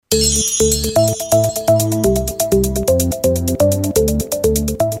Welcome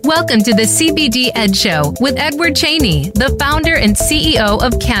to the CBD Ed Show with Edward Cheney, the founder and CEO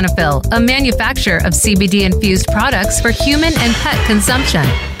of Canafil, a manufacturer of CBD-infused products for human and pet consumption.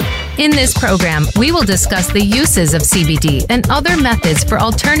 In this program, we will discuss the uses of CBD and other methods for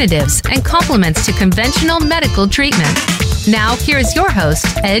alternatives and complements to conventional medical treatment. Now, here's your host,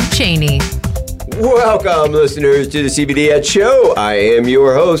 Ed Cheney. Welcome, listeners, to the CBD Ed Show. I am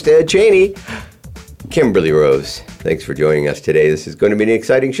your host, Ed Cheney. Kimberly Rose, thanks for joining us today. This is going to be an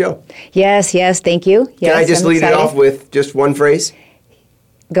exciting show. Yes, thank you. Yes, Can I just lead it off with just one phrase?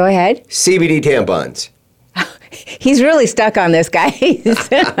 Go ahead. CBD tampons. He's really stuck on this, guys. We've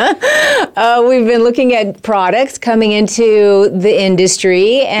been looking at products coming into the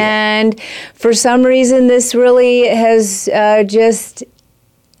industry, and for some reason, this really has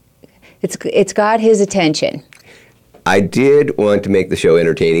it's got his attention. I did want to make the show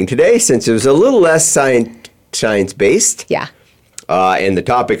entertaining today since it was a little less science-based. Yeah. And the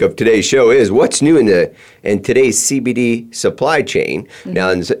topic of today's show is what's new in today's CBD supply chain. Mm-hmm. Now,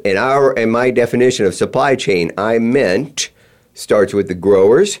 in my definition of supply chain, I meant starts with the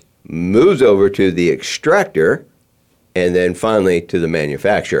growers, moves over to the extractor, and then finally to the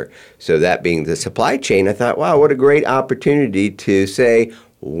manufacturer. So that being the supply chain, I thought, wow, what a great opportunity to say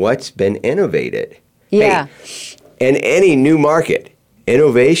what's been innovated. Yeah. Hey, in any new market,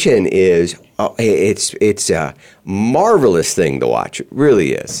 innovation is it's a marvelous thing to watch. It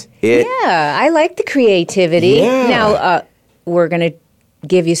really is. I like the creativity. Yeah. Now, we're going to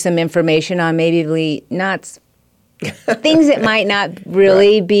give you some information on maybe not things that might not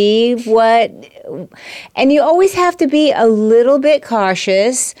really be what. And you always have to be a little bit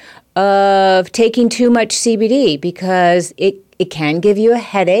cautious of taking too much CBD because it can give you a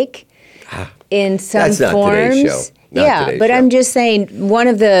headache. In some That's not forms, today's show. But show. I'm just saying one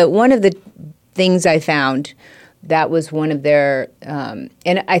of the things I found that was one of their, and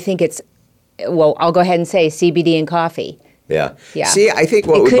I think I'll go ahead and say CBD and coffee. Yeah. Yeah. See, I think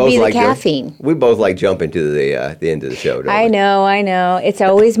what it we could both be the like caffeine. We both like jump into the end of the show. Don't I we? know. It's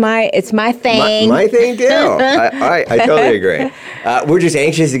always my thing. My thing too. I totally agree. We're just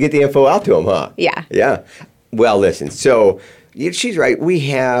anxious to get the info out to them, huh? Yeah. Yeah. Well, listen. So. She's right. We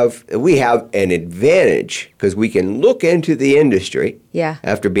have an advantage because we can look into the industry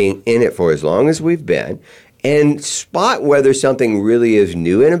after being in it for as long as we've been and spot whether something really is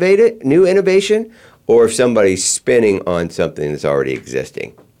new innovation, or if somebody's spinning on something that's already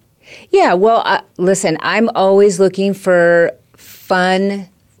existing. Yeah, well, listen, I'm always looking for fun,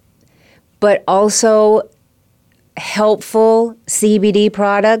 but also helpful CBD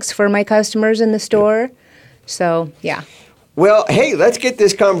products for my customers in the store. So, yeah. Well, hey, let's get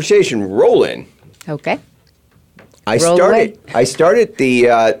this conversation rolling. Okay. I started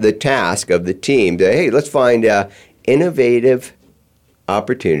the task of the team to, hey, let's find innovative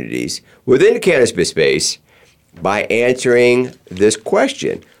opportunities within the cannabis space by answering this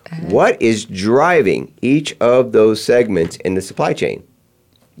question. What is driving each of those segments in the supply chain?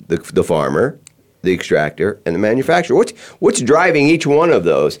 The farmer, the extractor, and the manufacturer. What's driving each one of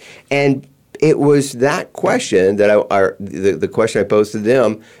those? And it was that question that the question I posed to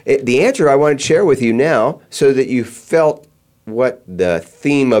them. The answer I wanted to share with you now so that you felt what the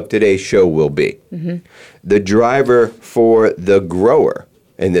theme of today's show will be. Mm-hmm. The driver for the grower,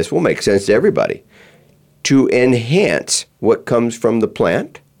 and this will make sense to everybody, to enhance what comes from the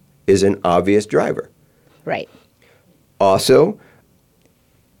plant is an obvious driver. Right. Also,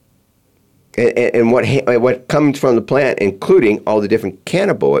 and what comes from the plant, including all the different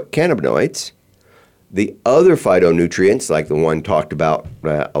cannabinoids, the other phytonutrients, like the one talked about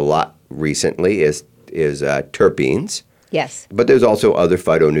a lot recently, is terpenes. Yes. But there's also other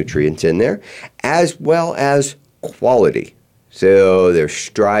phytonutrients in there, as well as quality. So they're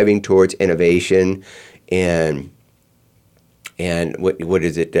striving towards innovation and what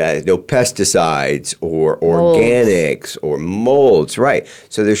is it? No pesticides or organics or molds, right?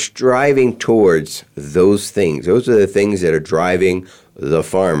 So they're striving towards those things. Those are the things that are driving the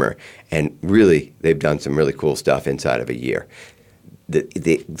farmer. And really, they've done some really cool stuff inside of a year.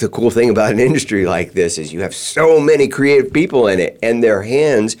 The cool thing about an industry like this is you have so many creative people in it, and their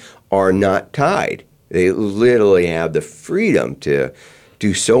hands are not tied. They literally have the freedom to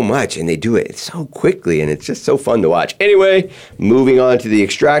do so much, and they do it so quickly, and it's just so fun to watch. Anyway, moving on to the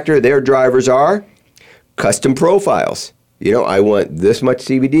extractor, their drivers are custom profiles. You know, I want this much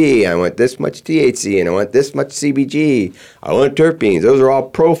CBD, I want this much THC, and I want this much CBG. I want terpenes. Those are all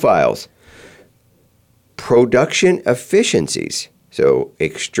profiles. Production efficiencies. So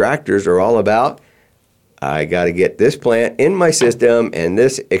extractors are all about I got to get this plant in my system and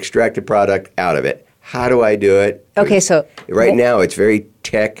this extracted product out of it. How do I do it? Okay, so right now it's very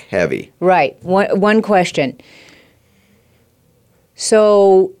tech heavy. Right. One question.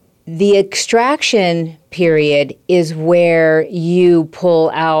 So the extraction period is where you pull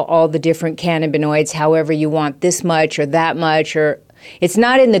out all the different cannabinoids, however you want, this much or that much, or it's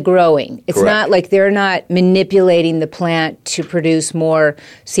not in the growing. It's Correct. not like they're not manipulating the plant to produce more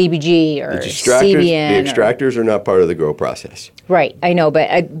CBG or CBN. The extractors are not part of the grow process. Right, I know,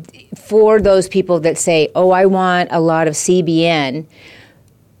 but for those people that say, "Oh, I want a lot of CBN,"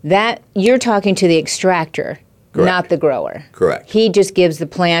 that you're talking to the extractor, Correct. not the grower. Correct. He just gives the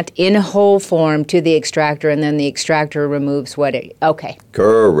plant in whole form to the extractor, and then the extractor removes what it. Okay.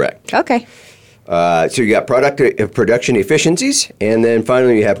 Correct. Okay. So you got production efficiencies, and then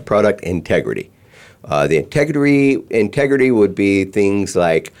finally you have product integrity. The integrity would be things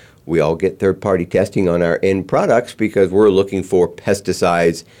like we all get third-party testing on our end products because we're looking for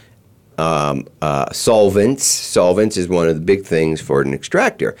pesticides, solvents. Solvents is one of the big things for an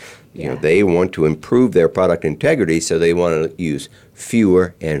extractor. You know, they want to improve their product integrity, so they want to use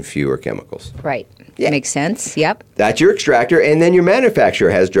fewer and fewer chemicals. Right. Yeah. Makes sense. Yep. That's your extractor, and then your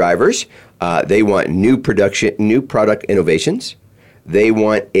manufacturer has drivers. They want new product innovations. They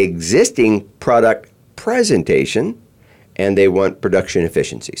want existing product presentation, and they want production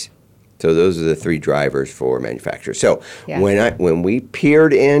efficiencies. So those are the three drivers for manufacturers. So when we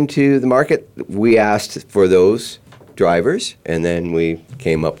peered into the market, we asked for those drivers, and then we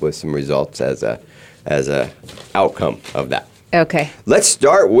came up with some results as a outcome of that. Okay. Let's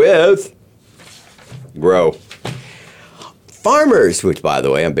start with grow. Farmers, which, by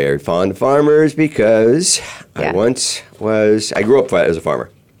the way, I'm very fond of farmers because I grew up as a farmer.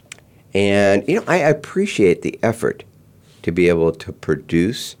 And, you know, I appreciate the effort to be able to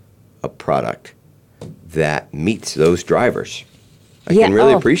produce a product that meets those drivers. I can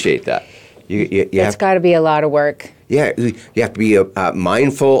really appreciate that. It's got to be a lot of work. Yeah, you have to be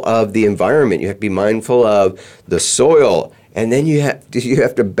mindful of the environment. You have to be mindful of the soil. And then you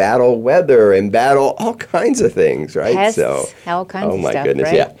have to battle weather and battle all kinds of things, right? Pests, all kinds of stuff. Oh my goodness,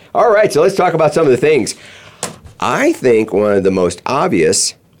 right? yeah. All right, so let's talk about some of the things. I think one of the most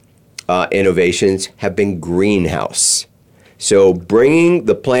obvious innovations have been greenhouse. So bringing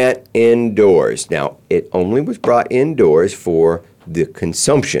the plant indoors. Now, it only was brought indoors for the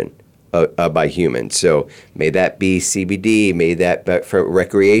consumption by humans. So may that be CBD, may that be for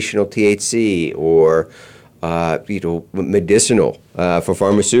recreational THC, or medicinal for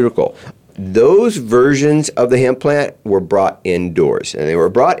pharmaceutical. Those versions of the hemp plant were brought indoors, and they were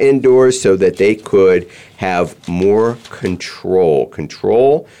brought indoors so that they could have more control.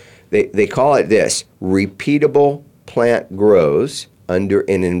 They call it this: repeatable plant grows under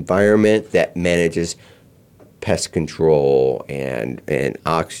an environment that manages pest control and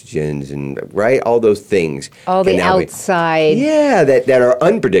oxygens and all those things. All the outside. That are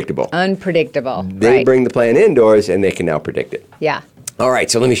unpredictable. They bring the plant indoors and they can now predict it. Yeah. All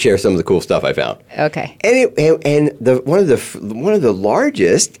right, so let me share some of the cool stuff I found. Okay. And one of the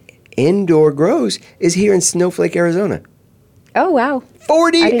largest indoor grows is here in Snowflake, Arizona. Oh wow.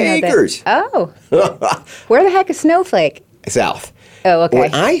 40 acres. Oh. Where the heck is Snowflake? South. Oh, okay.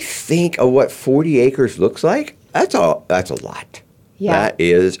 When I think of what 40 acres looks like, that's a lot. Yeah. That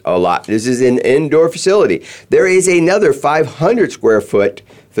is a lot. This is an indoor facility. There is another 500 square foot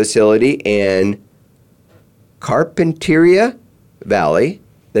facility in Carpinteria Valley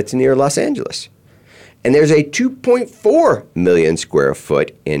that's near Los Angeles. And there's a 2.4 million square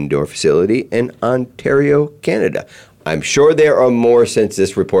foot indoor facility in Ontario, Canada. I'm sure there are more since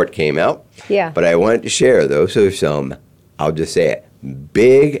this report came out. Yeah. But I wanted to share those are some, I'll just say it,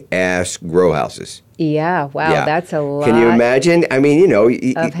 big-ass grow houses. Yeah, wow, that's a lot. Can you imagine? I mean,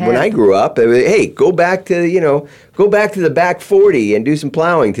 when I grew up, it was, hey, go back to the back 40 and do some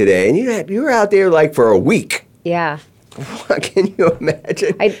plowing today. And you were out there like for a week. Yeah. Can you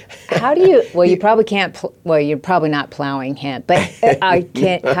imagine? How do you, well, you probably can't, you're probably not plowing hemp, but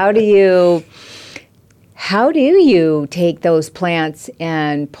how do you take those plants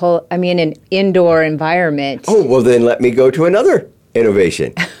and pull, an indoor environment? Oh, well, then let me go to another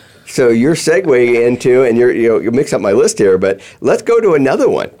innovation. So you're segueing into, and you mix up my list here, but let's go to another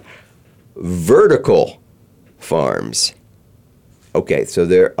one. Vertical farms. Okay, so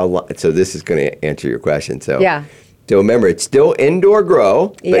there a lot. So this is going to answer your question. So remember, it's still indoor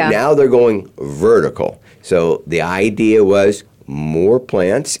grow, but now they're going vertical. So the idea was more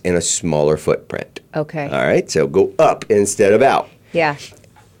plants in a smaller footprint. Okay. All right, so go up instead of out. Yeah.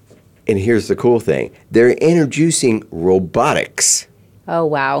 And here's the cool thing. They're introducing robotics Oh,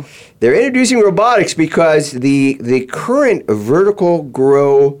 wow. They're introducing robotics because the current vertical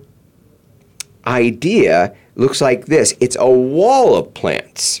grow idea looks like this. It's a wall of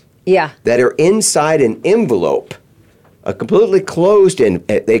plants that are inside an envelope, a completely closed, and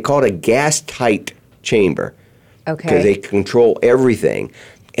they call it a gas-tight chamber. Okay. Because they control everything.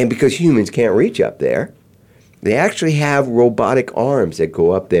 And because humans can't reach up there, they actually have robotic arms that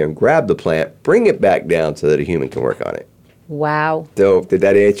go up there and grab the plant, bring it back down so that a human can work on it. Wow. So, did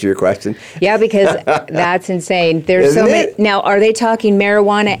that answer your question? Yeah, because that's insane. There's Isn't so many. it? Now, are they talking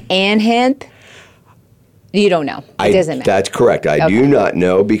marijuana and hemp? You don't know. It doesn't matter. That's correct. I do not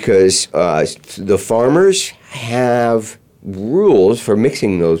know because the farmers have rules for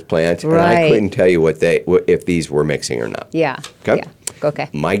mixing those plants, and I couldn't tell you if these were mixing or not. Yeah. Okay? Yeah. Okay.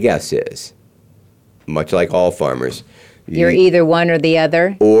 My guess is, much like all farmers, You're either one or the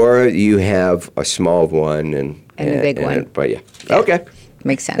other. Or you have a small one and a big one. But yeah. Okay.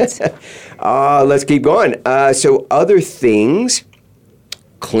 Makes sense. Let's keep going. So other things,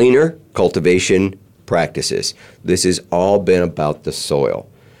 cleaner cultivation practices. This has all been about the soil.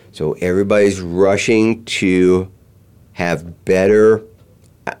 So everybody's rushing to have better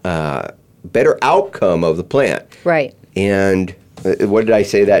outcome of the plant. Right. And what did I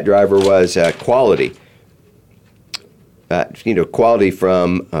say that driver was? Quality. Quality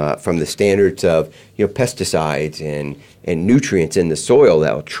from the standards of pesticides and nutrients in the soil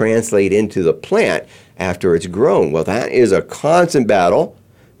that will translate into the plant after it's grown. Well, that is a constant battle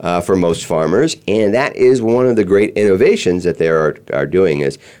for most farmers, and that is one of the great innovations that they are doing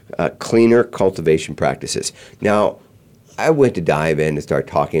is cleaner cultivation practices. Now, I went to dive in and start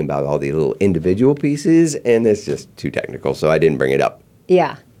talking about all the little individual pieces, and it's just too technical, so I didn't bring it up.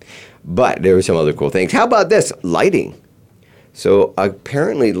 Yeah. But there were some other cool things. How about this? Lighting. So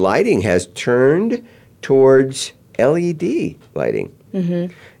apparently lighting has turned towards LED lighting.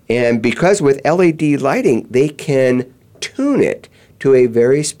 Mm-hmm. And because with LED lighting, they can tune it to a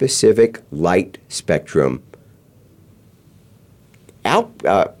very specific light spectrum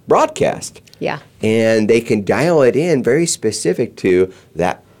broadcast. Yeah. And they can dial it in very specific to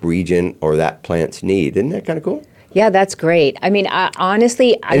that region or that plant's need. Isn't that kind of cool? Yeah, that's great. I mean,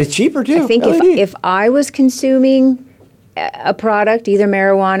 honestly, and it's cheaper too. I think if I was consuming a product, either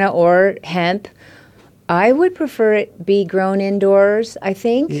marijuana or hemp, I would prefer it be grown indoors, I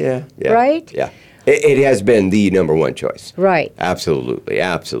think. Yeah. Right? Yeah. It has been the number one choice. Right. Absolutely.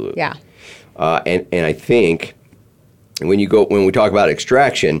 Yeah. And I think when we talk about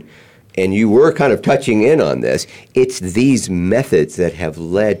extraction, and you were kind of touching in on this, it's these methods that have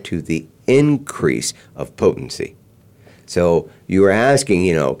led to the increase of potency. So you were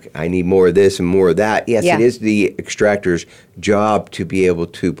asking, I need more of this and more of that. Yes, It is the extractor's job to be able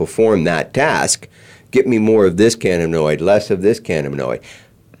to perform that task. Get me more of this cannabinoid, less of this cannabinoid.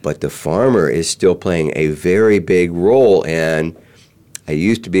 But the farmer is still playing a very big role. And I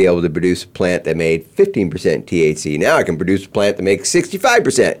used to be able to produce a plant that made 15% THC. Now I can produce a plant that makes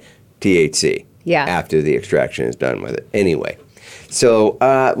 65% THC after the extraction is done with it. Anyway, so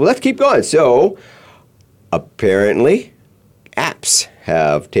let's keep going. So apparently, apps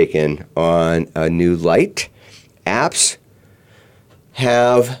have taken on a new light. Apps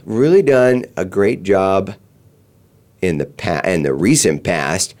have really done a great job in the recent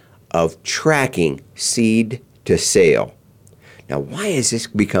past of tracking seed to sale. Now, why has this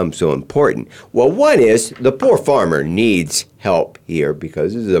become so important? Well, one is the poor farmer needs help here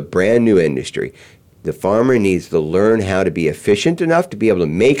because this is a brand new industry. The farmer needs to learn how to be efficient enough to be able to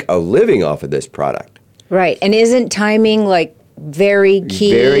make a living off of this product. Right. And isn't timing very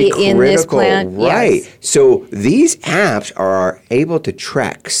key in this plant? Right. Yes. So these apps are able to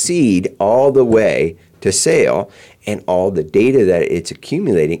track seed all the way to sale, and all the data that it's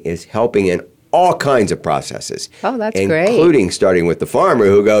accumulating is helping in all kinds of processes. Oh, that's great. Including starting with the farmer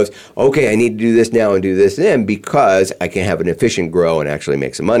who goes, okay, I need to do this now and do this then because I can have an efficient grow and actually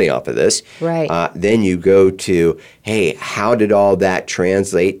make some money off of this. Right. Then you go to, hey, how did all that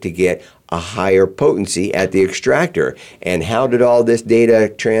translate to get a higher potency at the extractor? And how did all this data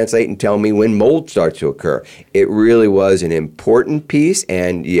translate and tell me when mold starts to occur? It really was an important piece,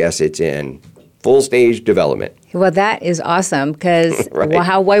 and yes, it's in full stage development. Well, that is awesome because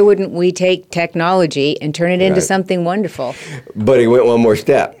Right. why wouldn't we take technology and turn it into something wonderful? But he went one more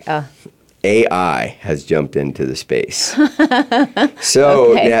step. AI has jumped into the space.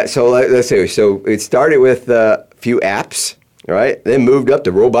 So let's say, so it started with a few apps, right? Then moved up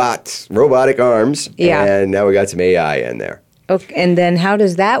to robotic arms, and now we got some AI in there. Okay, and then how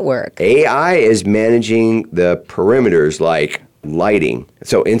does that work? AI is managing the perimeters like lighting.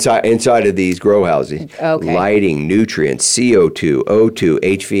 So inside of these grow houses, lighting, nutrients, CO2, O2,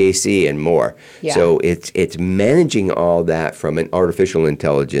 HVAC, and more. Yeah. So it's managing all that from an artificial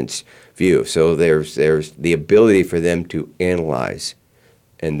intelligence view. So there's the ability for them to analyze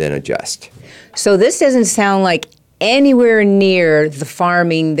and then adjust. So this doesn't sound like anywhere near the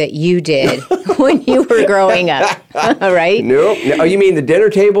farming that you did when you were growing up, right? No. Oh, you mean the dinner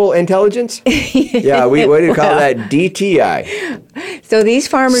table intelligence? Yeah, what do you call that? DTI. So these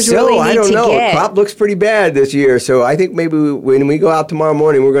farmers really need to get... So, I don't know. Crop looks pretty bad this year, so I think maybe when we go out tomorrow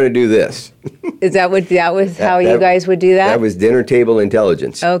morning, we're going to do this. Is that how you guys would do that? That was dinner table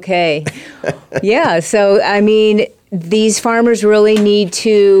intelligence. Okay. Yeah, so, I mean, these farmers really need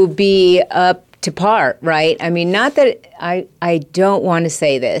to be up to par, right? I mean, not that I don't want to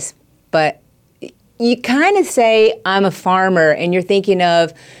say this, but you kind of say I'm a farmer and you're thinking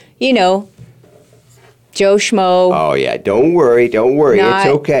of, Joe Schmo. Oh, yeah. Don't worry. It's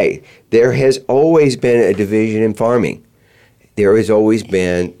okay. There has always been a division in farming. There has always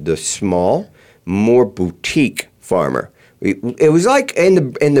been the small, more boutique farmer. It was like in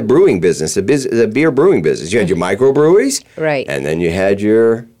the brewing business, the beer brewing business. You had your microbreweries. Right. And then you had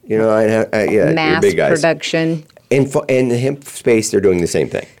your... mass big guys. production. In the hemp space, they're doing the same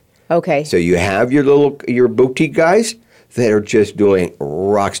thing. Okay. So you have your boutique guys that are just doing a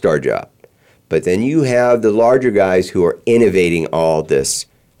rock star job, but then you have the larger guys who are innovating all these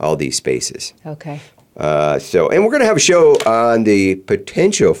spaces. Okay. And we're going to have a show on the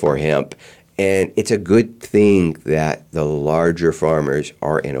potential for hemp, and it's a good thing that the larger farmers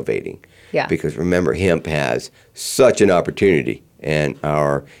are innovating. Yeah. Because remember, hemp has such an opportunity in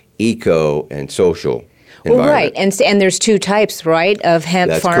our eco and social environment. Well, right, and there's two types, right, of hemp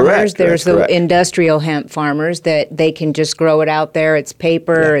That's farmers. Correct. There's the industrial hemp farmers that they can just grow it out there. It's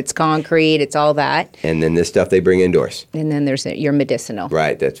paper, it's concrete, it's all that. And then this stuff they bring indoors. And then there's your medicinal.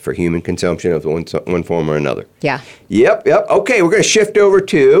 Right, that's for human consumption of one form or another. Yeah. Yep. Okay, we're going to shift over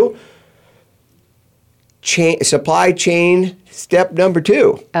to supply chain step number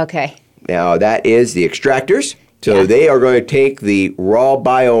 2. Okay. Now, that is the extractors. So they are going to take the raw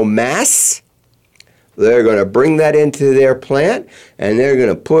biomass, they're going to bring that into their plant, and they're going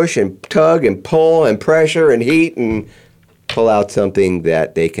to push and tug and pull and pressure and heat and pull out something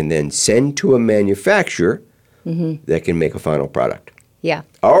that they can then send to a manufacturer that can make a final product. Yeah.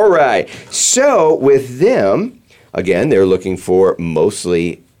 All right. So with them, again, they're looking for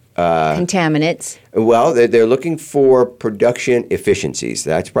mostly... contaminants. Well, they're looking for production efficiencies.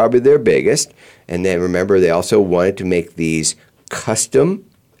 That's probably their biggest. And then remember, they also wanted to make these custom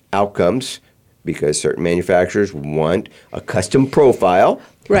outcomes because certain manufacturers want a custom profile.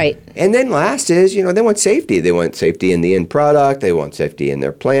 Right. And then last is, they want safety. They want safety in the end product. They want safety in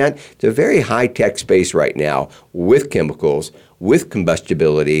their plant. It's a very high-tech space right now with chemicals, with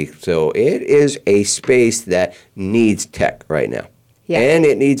combustibility. So it is a space that needs tech right now. Yeah. And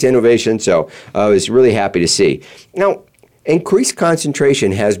it needs innovation, so I was really happy to see. Now, increased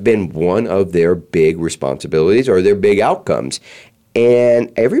concentration has been one of their big responsibilities or their big outcomes.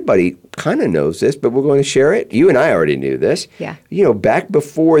 And everybody kind of knows this, but we're going to share it. You and I already knew this. Yeah. Back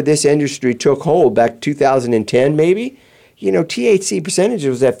before this industry took hold, back 2010 maybe, THC percentage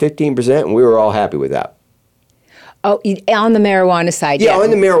was at 15%, and we were all happy with that. Oh, on the marijuana side, yeah.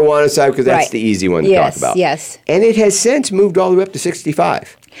 On the marijuana side, because that's the easy one to talk about. Yes. And it has since moved all the way up to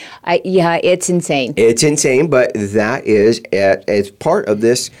 65. It's insane. It's insane, but that is as part of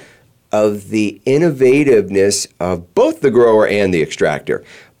this, of the innovativeness of both the grower and the extractor.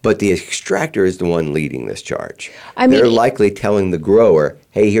 But the extractor is the one leading this charge. They're likely telling the grower,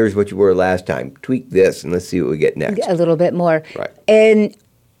 hey, here's what you were last time. Tweak this, and let's see what we get next. A little bit more. Right. And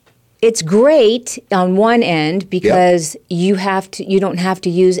it's great on one end because you don't have to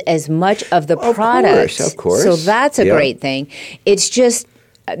use as much of the product. Of course. So that's a great thing. It's just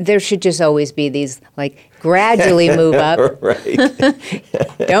there should just always be these gradually move up. Right.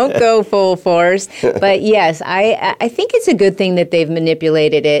 Don't go full force. But yes, I think it's a good thing that they've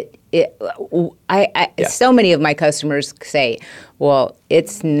manipulated it. So many of my customers say, well,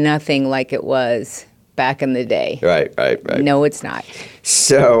 it's nothing like it was back in the day. Right. No, it's not.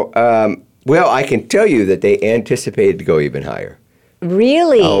 So, I can tell you that they anticipated to go even higher.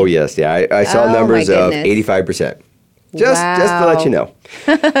 Really? Oh, yes. Yeah, I saw numbers of 85%. Just to let you know.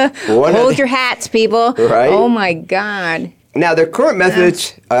 Hold your hats, people. Right? Oh, my God. Now, their current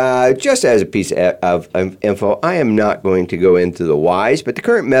methods, just as a piece of info, I am not going to go into the whys, but the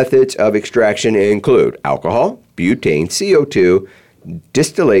current methods of extraction include alcohol, butane, CO2,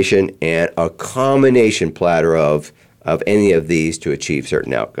 distillation, and a combination platter of any of these to achieve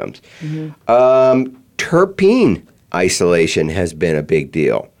certain outcomes. Terpene isolation has been a big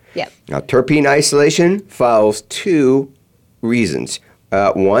deal. Yep. Now, terpene isolation follows two reasons.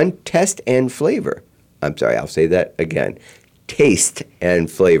 One, taste and flavor. I'm sorry, I'll say that again. Taste and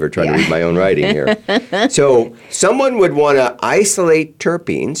flavor. Trying to read my own writing here. So someone would want to isolate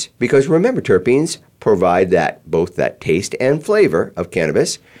terpenes because remember, terpenes provide both that taste and flavor of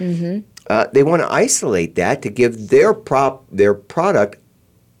cannabis. They want to isolate that to give their product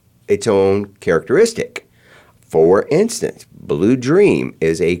its own characteristic. For instance, Blue Dream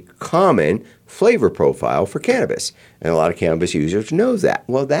is a common flavor profile for cannabis, and a lot of cannabis users know that.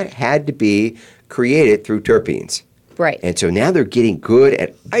 Well, that had to be created through terpenes. Right. And so now they're getting good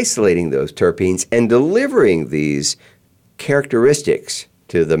at isolating those terpenes and delivering these characteristics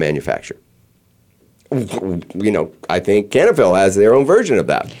to the manufacturer. I think Canafil has their own version of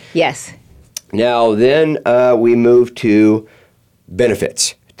that. Yes. Now, then we move to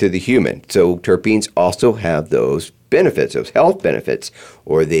benefits to the human. So terpenes also have those benefits, those health benefits,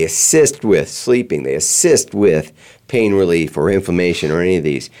 or they assist with sleeping, they assist with pain relief or inflammation or any of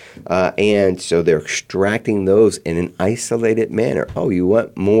these. And so they're extracting those in an isolated manner. Oh, you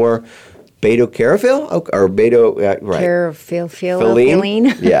want more beta-carotene? Or beta, right.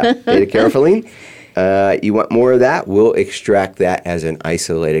 Carotene. Yeah, beta-carotene. You want more of that? We'll extract that as an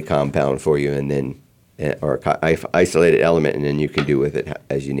isolated compound for you and then or isolated element, and then you can do with it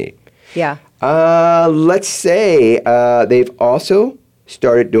as you need. Yeah. Let's say they've also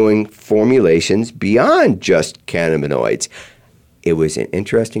started doing formulations beyond just cannabinoids. It was an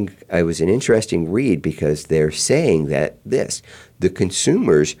interesting read because they're saying that the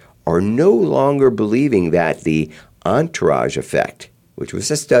consumers are no longer believing that the entourage effect, which was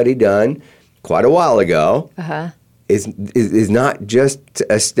a study done quite a while ago, is not just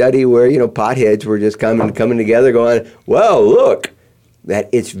a study where potheads were just coming together going, well, look, that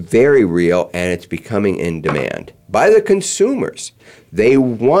it's very real and it's becoming in demand by the consumers. They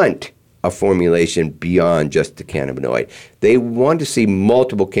want a formulation beyond just the cannabinoid. They want to see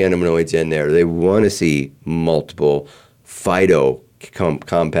multiple cannabinoids in there. They want to see multiple phyto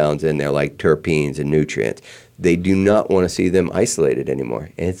compounds in there like terpenes and nutrients. They do not want to see them isolated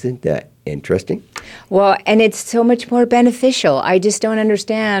anymore. Isn't that interesting? Well, and it's so much more beneficial. I just don't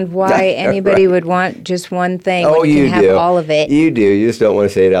understand why anybody would want just one thing when you can have all of it. You do. You just don't want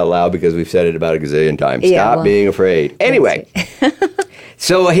to say it out loud because we've said it about a gazillion times. Stop being afraid. Anyway,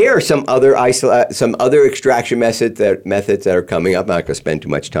 so here are some other extraction methods that are coming up. I'm not going to spend too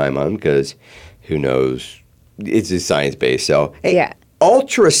much time on because who knows? It's just science-based. So,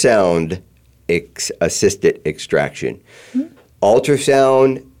 ultrasound assisted extraction.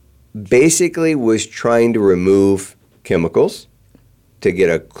 Ultrasound basically was trying to remove chemicals to get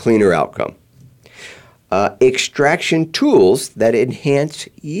a cleaner outcome. Extraction tools that enhance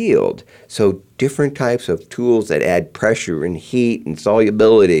yield. So different types of tools that add pressure and heat and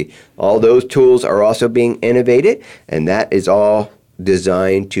solubility. All those tools are also being innovated, and that is all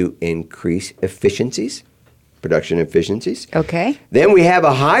designed to increase production efficiencies. Okay. Then we have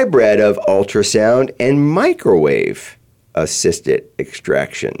a hybrid of ultrasound and microwave assisted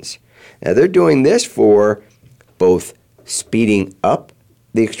extractions. Now they're doing this for both speeding up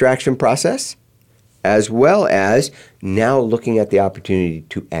the extraction process as well as now looking at the opportunity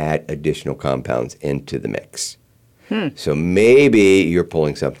to add additional compounds into the mix. So maybe you're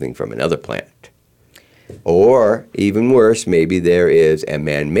pulling something from another plant. Or even worse, maybe there is a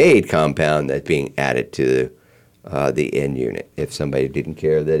man-made compound that's being added to the end unit if somebody didn't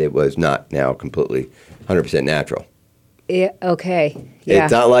care that it was not now completely 100% natural. Yeah. Okay. Yeah.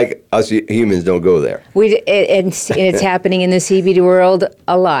 It's not like us humans don't go there. It's happening in the CBD world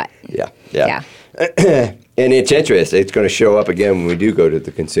a lot. Yeah. And it's interesting. It's going to show up again when we do go to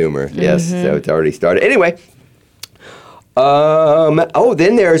the consumer. Yes. So it's already started. Anyway.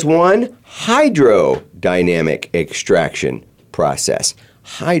 Then there's one hydrodynamic extraction process.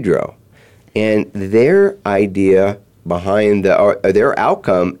 Hydro. And their idea behind their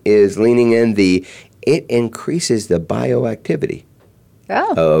outcome is leaning in it increases the bioactivity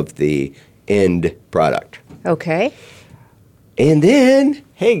of the end product. Okay. And then,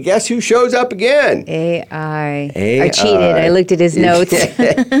 hey, guess who shows up again? AI. I cheated. I looked at his notes.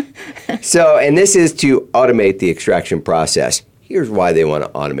 So, and this is to automate the extraction process. Here's why they want to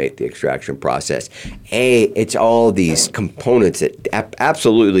automate the extraction process. It's all these components that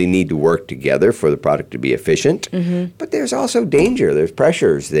absolutely need to work together for the product to be efficient. But there's also danger. There's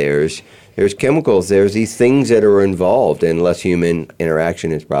pressures. There's chemicals. There's these things that are involved, and less human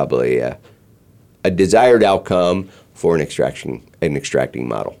interaction is probably a desired outcome for an extracting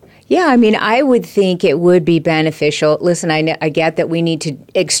model. Yeah, I mean, I would think it would be beneficial. Listen, I get that we need to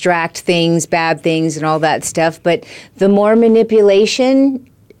extract things, bad things, and all that stuff, but the more manipulation,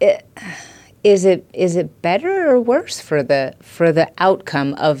 is it better or worse for the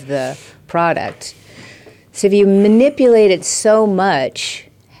outcome of the product? So if you manipulate it so much,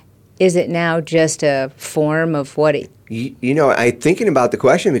 is it now just a form of what it... I'm thinking about the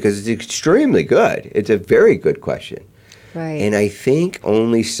question because it's extremely good. It's a very good question. Right. And I think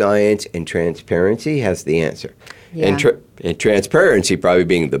only science and transparency has the answer. Yeah. And transparency probably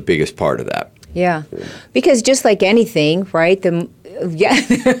being the biggest part of that. Yeah. Because just like anything, right? That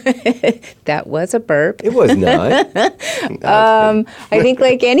was a burp. It was not. I think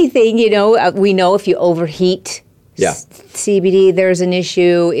like anything, we know if you overheat CBD, there's an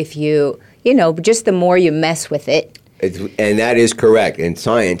issue. If you just the more you mess with it. And that is correct. And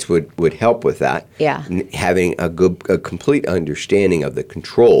science would help with that. Yeah. Having a complete understanding of the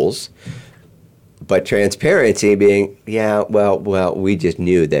controls. But transparency being, well, we just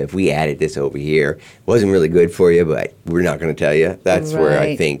knew that if we added this over here, it wasn't really good for you, but we're not going to tell you. That's where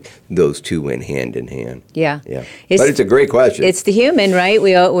I think those two went hand in hand. Yeah. But it's a great question. It's the human, right?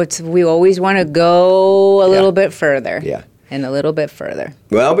 We always want to go a little bit further. Yeah. And a little bit further.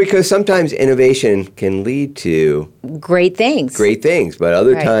 Well, because sometimes innovation can lead to great things, but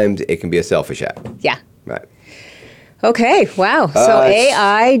other times it can be a selfish act. Yeah. Right. Okay, wow. So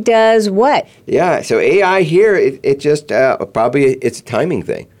AI does what? Yeah, so AI here, it just probably it's a timing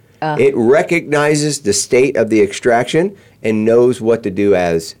thing. It recognizes the state of the extraction and knows what to do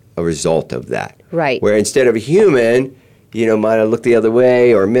as a result of that. Right. Where instead of a human, might have looked the other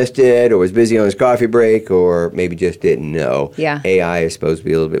way or missed it or was busy on his coffee break or maybe just didn't know. Yeah. AI is supposed to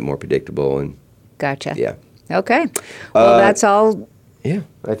be a little bit more predictable. And Gotcha. Yeah. Okay. Well, that's all. Yeah,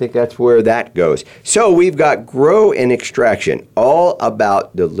 I think that's where that goes. So we've got grow and extraction, all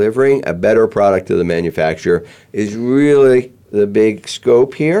about delivering a better product to the manufacturer is really the big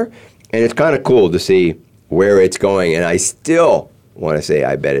scope here. And it's kind of cool to see where it's going. And I still want to say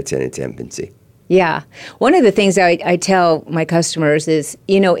I bet it's in its infancy. Yeah. One of the things I tell my customers is,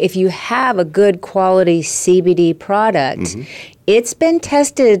 if you have a good quality CBD product, it's been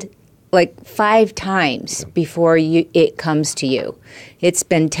tested like 5 times before it comes to you. It's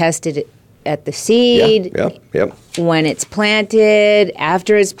been tested at the seed, when it's planted,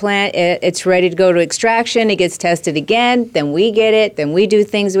 after it's planted, it's ready to go to extraction, it gets tested again, then we get it, then we do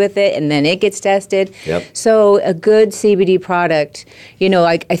things with it, and then it gets tested. So a good CBD product,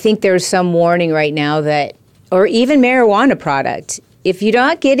 I think there's some warning right now that, or even marijuana product, if you're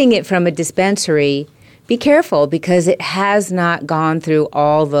not getting it from a dispensary, be careful because it has not gone through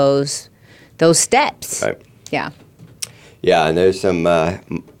all those steps. Right. Yeah. Yeah, and there's some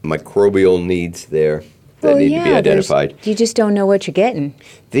microbial needs there that need to be identified. You just don't know what you're getting.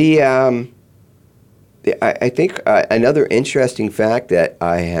 I think another interesting fact that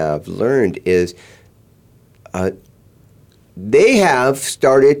I have learned is they have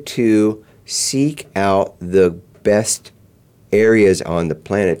started to seek out the best areas on the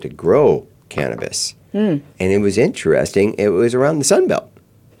planet to grow cannabis. And it was interesting. It was around the Sun Belt,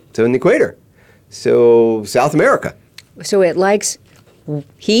 so in the equator. So South America. So it likes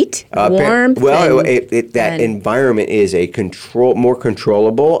heat, warmth. That environment is a more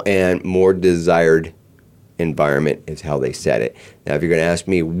controllable and more desired environment is how they said it. Now, if you're going to ask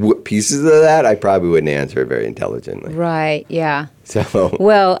me what pieces of that, I probably wouldn't answer it very intelligently. Right. Yeah. So.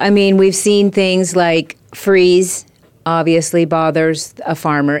 Well, I mean, we've seen things like freeze. Obviously bothers a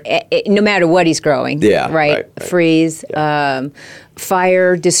farmer, no matter what he's growing. Yeah, right. Freeze. Yeah.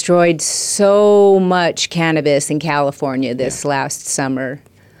 Fire destroyed so much cannabis in California this last summer.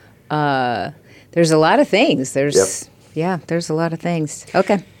 There's a lot of things. There's a lot of things.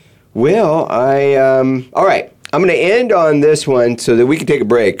 Okay. Well, all right. I'm going to end on this one so that we can take a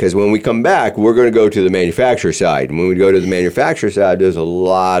break because when we come back, we're going to go to the manufacturer side. And when we go to the manufacturer side, there's a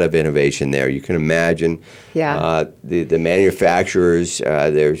lot of innovation there. You can imagine the manufacturers,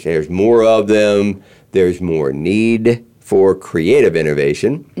 there's more of them. There's more need for creative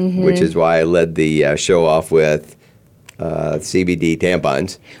innovation, which is why I led the show off with CBD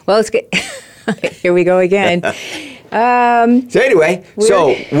tampons. Well, it's good. Here we go again. So anyway,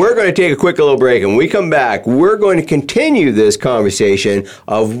 we're going to take a quick little break, and when we come back, we're going to continue this conversation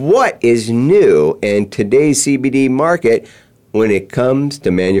of what is new in today's CBD market when it comes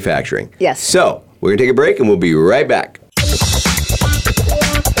to manufacturing. Yes. So we're going to take a break, and we'll be right back.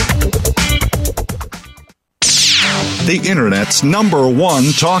 The Internet's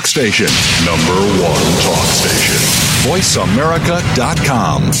 #1 talk station. #1 talk station.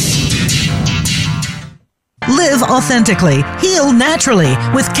 VoiceAmerica.com. Live authentically, heal naturally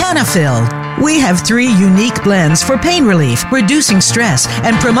with Canafil. We have 3 unique blends for pain relief, reducing stress,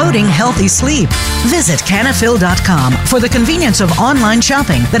 and promoting healthy sleep. Visit Canafil.com for the convenience of online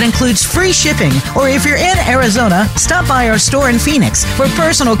shopping that includes free shipping, or if you're in Arizona, stop by our store in Phoenix for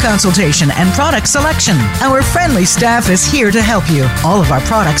personal consultation and product selection. Our friendly staff is here to help you. All of our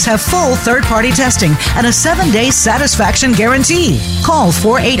products have full third-party testing and a 7-day satisfaction guarantee. Call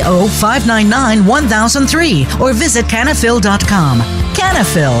 480-599-1003 or visit Canafil.com.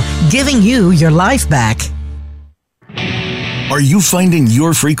 Canafil, giving you your life back. Are you finding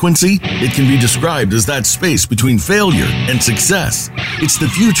your frequency? It can be described as that space between failure and success. It's the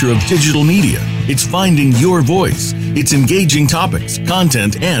future of digital media. It's finding your voice. It's engaging topics,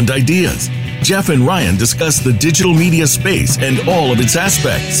 content, and ideas. Jeff and Ryan discuss the digital media space and all of its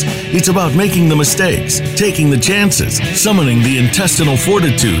aspects. It's about making the mistakes, taking the chances, summoning the intestinal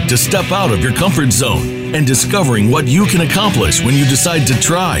fortitude to step out of your comfort zone, and discovering what you can accomplish when you decide to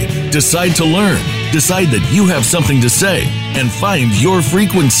try, decide to learn, decide that you have something to say, and find your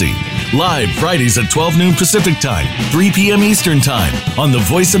frequency. Live Fridays at 12 noon Pacific Time, 3 p.m. Eastern Time on the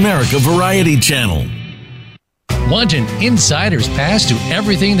Voice America Variety Channel. Want an insider's pass to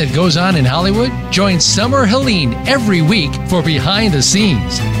everything that goes on in Hollywood? Join Summer Helene every week for Behind the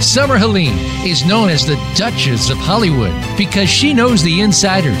Scenes. Summer Helene is known as the Duchess of Hollywood because she knows the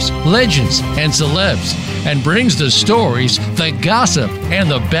insiders, legends, and celebs, and brings the stories, the gossip, and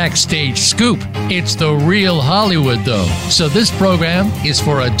the backstage scoop. It's the real Hollywood, though, so this program is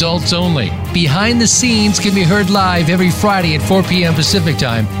for adults only. Behind the Scenes can be heard live every Friday at 4 p.m. Pacific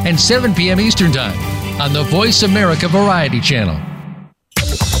Time and 7 p.m. Eastern Time on the Voice America Variety Channel.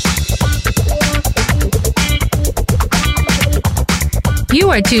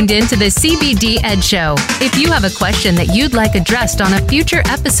 You are tuned in to the CBD Ed Show. If you have a question that you'd like addressed on a future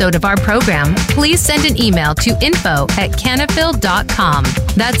episode of our program, please send an email to info@canafil.com.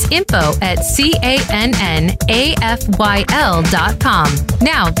 That's info@CANNAFYL.com.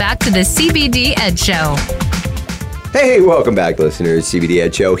 Now back to the CBD Ed Show. Hey, welcome back, listeners. CBD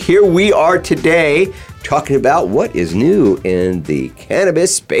Ed Show. Here we are today talking about what is new in the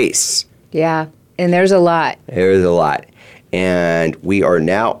cannabis space. Yeah, and there's a lot. There's a lot. And we are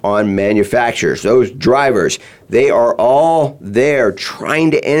now on manufacturers, those drivers. They are all there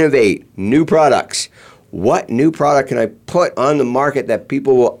trying to innovate new products. What new product can I put on the market that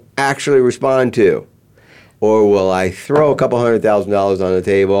people will actually respond to? Or will I throw a couple $100,000 on the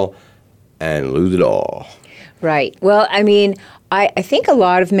table and lose it all? Right. Well, I mean, I think a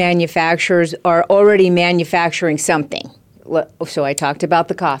lot of manufacturers are already manufacturing something. So I talked about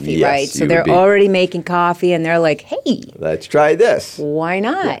the coffee, yes, right? So they're already making coffee, and they're like, hey, let's try this. Why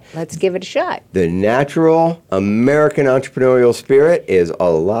not? Yeah. Let's give it a shot. The natural American entrepreneurial spirit is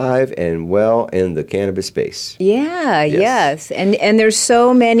alive and well in the cannabis space. Yeah, yes. And there's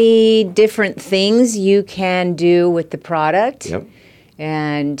so many different things you can do with the product. Yep.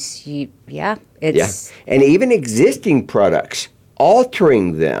 And and even existing products,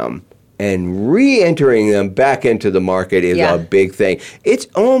 altering them and re-entering them back into the market is a big thing. It's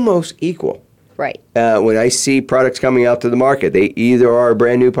almost equal. Right. When I see products coming out to the market, they either are a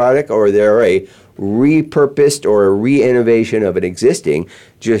brand new product or they're a repurposed or a re-innovation of an existing,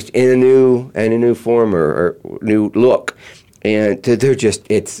 just in a new form or new look. And they're just,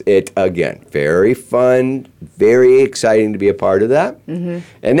 it's again, very fun, very exciting to be a part of that. Mm-hmm.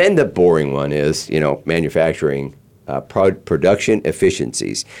 And then the boring one is, manufacturing production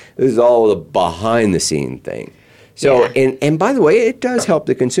efficiencies. This is all the behind-the-scene thing. So, and by the way, it does help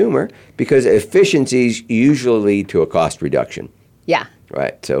the consumer because efficiencies usually lead to a cost reduction. Yeah.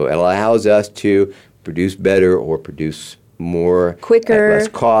 Right. So it allows us to produce better or produce more quicker, at less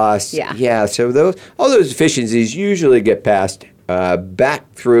cost. Yeah. So all those efficiencies usually get passed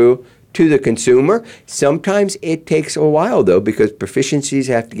back through to the consumer. Sometimes it takes a while though because proficiencies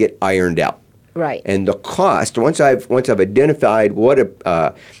have to get ironed out. Right. And the cost, once I've identified what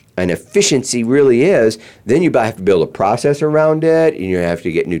an efficiency really is, then you have to build a process around it. And you have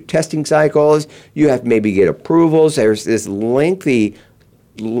to get new testing cycles. You have to maybe get approvals. There's this lengthy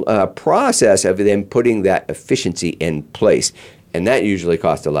process of then putting that efficiency in place, and that usually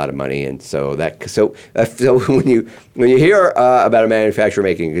costs a lot of money. And so when you hear about a manufacturer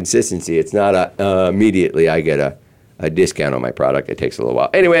making consistency, it's not immediately I get a discount on my product. It takes a little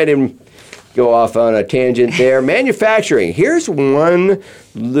while. Anyway, I didn't go off on a tangent there. Manufacturing. Here's one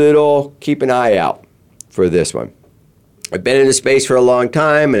little keep an eye out for this one. I've been in the space for a long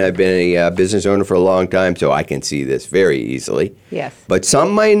time, and I've been a business owner for a long time, so I can see this very easily. Yes. But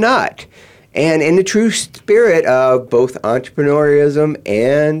some might not. And in the true spirit of both entrepreneurism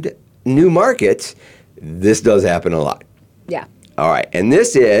and new markets, This does happen a lot. Yeah. All right. And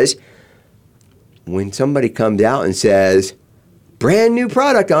this is when somebody comes out and says, brand new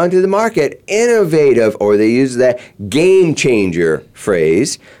product onto the market, innovative, or they use that game changer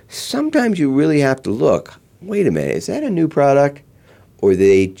phrase. Sometimes you really have to look, wait a minute, is that a new product? Or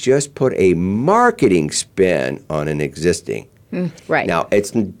they just put a marketing spin on an existing. Right. Now,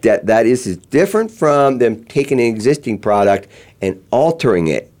 that is different from them taking an existing product and altering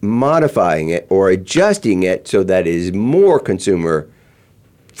it, modifying it, or adjusting it so that it is more consumer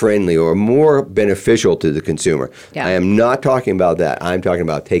friendly or more beneficial to the consumer. Yeah. I am not talking about that. I'm talking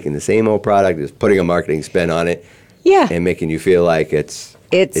about taking the same old product, just putting a marketing spin on it, and making you feel like it's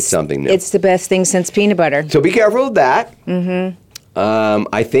something new. It's the best thing since peanut butter. So be careful of that.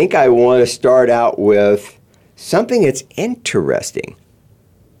 I think I want to start out with something that's interesting.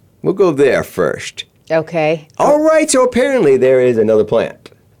 We'll go there first. Okay. All right, so apparently there is another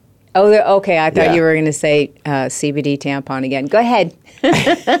plant. Oh, okay. I thought you were going to say CBD tampon again. Go ahead.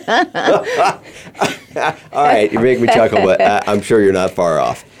 All right, you make me chuckle, but I'm sure you're not far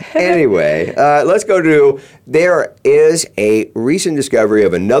off. Anyway, let's go to, there is a recent discovery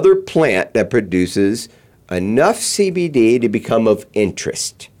of another plant that produces enough CBD to become of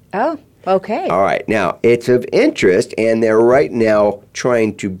interest. Oh, okay. All right, now it's of interest, and they're right now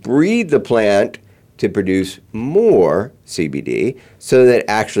trying to breed the plant to produce more CBD so that it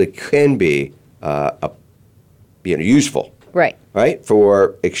actually can be useful. Right,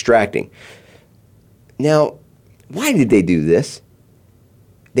 for extracting. Now, why did they do this?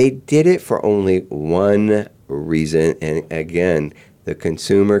 They did it for only one reason, and again, the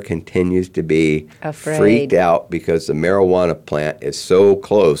consumer continues to be freaked out because the marijuana plant is so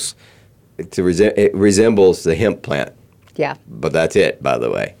close. It resembles the hemp plant. Yeah. But that's it, by the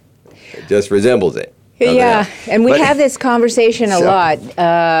way. It just resembles it. Yeah, and we have this conversation a lot.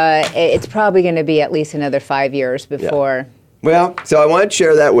 It's probably going to be at least another 5 years before. Yeah. Well, so I want to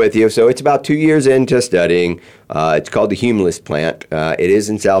share that with you. So it's about 2 years into studying. It's called the humulus plant. It is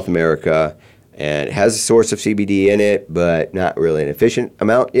in South America, and it has a source of CBD in it, but not really an efficient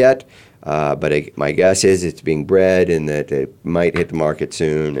amount yet. But my guess is it's being bred and that it might hit the market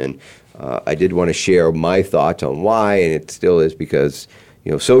soon. And I did want to share my thoughts on why, and it still is because,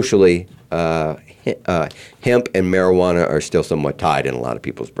 socially, hemp and marijuana are still somewhat tied in a lot of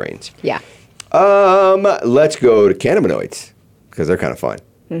people's brains. Yeah. Let's go to cannabinoids because they're kind of fun.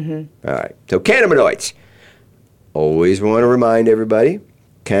 All right. So cannabinoids. Always want to remind everybody,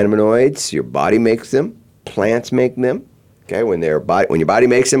 cannabinoids, your body makes them, plants make them. Okay, when your body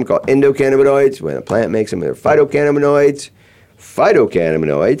makes them, called endocannabinoids. When a plant makes them, they're phytocannabinoids.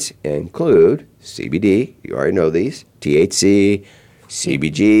 Phytocannabinoids include CBD. You already know these. THC.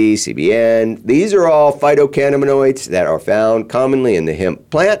 CBG, CBN. These are all phytocannabinoids that are found commonly in the hemp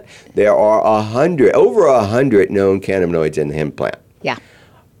plant. There are over 100 known cannabinoids in the hemp plant. Yeah.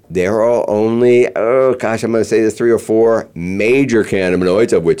 There are only, I'm going to say the 3 or 4 major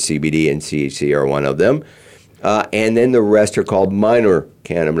cannabinoids, of which CBD and THC are one of them. And then the rest are called minor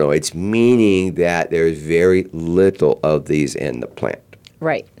cannabinoids, meaning that there's very little of these in the plant.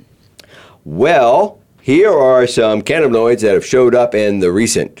 Right. Well, here are some cannabinoids that have showed up in the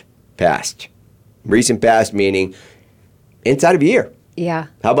recent past. Recent past meaning inside of a year. Yeah.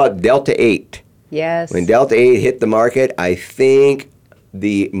 How about Delta 8? Yes. When Delta 8 hit the market, I think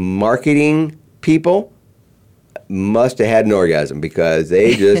the marketing people must have had an orgasm because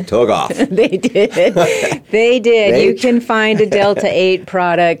they just took off. They did. They did. You can find a Delta 8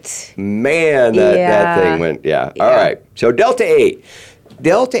 product. Man, that thing went, All right. So Delta 8.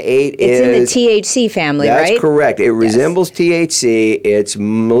 Delta 8 it's in the THC family, right? That's correct. It resembles THC. Its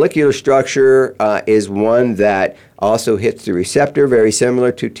molecular structure is one that also hits the receptor, very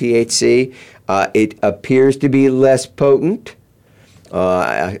similar to THC. It appears to be less potent.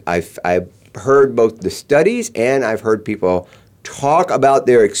 I've heard both the studies and I've heard people talk about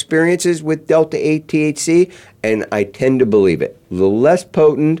their experiences with Delta 8 THC, and I tend to believe it. A little less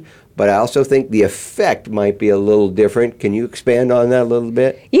potent, but I also think the effect might be a little different. Can you expand on that a little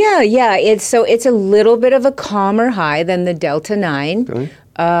bit? Yeah. It's a little bit of a calmer high than the Delta 9.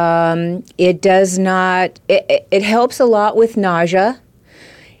 Okay. It does not. It helps a lot with nausea.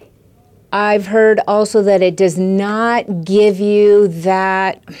 I've heard also that it does not give you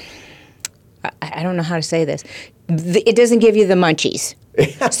that. I don't know how to say this. It doesn't give you the munchies.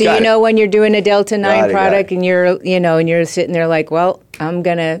 So you know when you're doing a Delta 9 product it. and you're sitting there like, well, I'm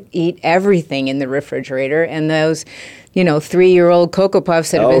going to eat everything in the refrigerator, and those 3-year-old Cocoa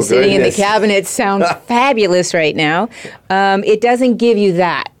Puffs that have been sitting in the cabinet sound fabulous right now. It doesn't give you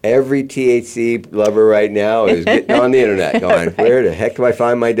that. Every THC lover right now is getting on the internet going, where the heck do I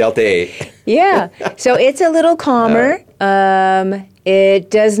find my Delta 8? Yeah. So it's a little calmer. It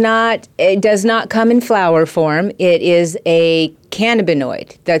does not come in flower form. It is a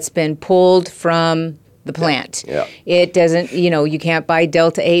cannabinoid that's been pulled from the plant. Yeah. It doesn't, you can't buy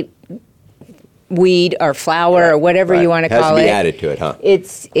Delta 8 weed or flower or whatever you want to call it. Has to be added to it, huh? It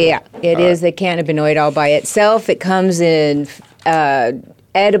is a cannabinoid all by itself. It comes in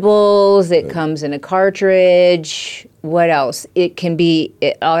edibles. It comes in a cartridge. What else? It can be,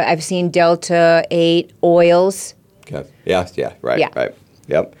 I've seen Delta 8 oils. Okay. Yeah, right.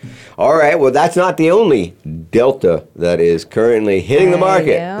 Yep. All right, well, that's not the only Delta that is currently hitting the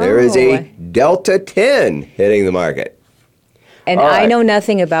market. There is a Delta 10 hitting the market. And I know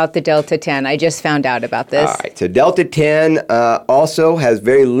nothing about the Delta 10. I just found out about this. All right, so Delta 10 also has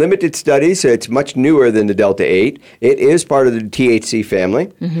very limited studies, so it's much newer than the Delta 8. It is part of the THC family.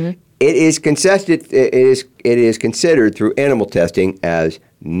 Mm-hmm. It is considered through animal testing as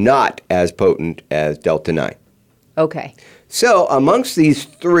not as potent as Delta 9. Okay. So amongst these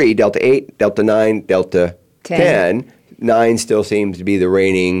three, Delta 8, Delta 9, Delta 10, 9 still seems to be the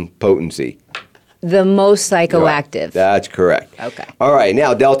reigning potency. The most psychoactive. Right. That's correct. Okay. All right.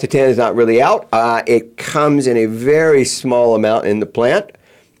 Now, Delta 10 is not really out. It comes in a very small amount in the plant.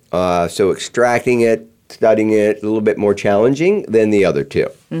 So extracting it, studying it, a little bit more challenging than the other two.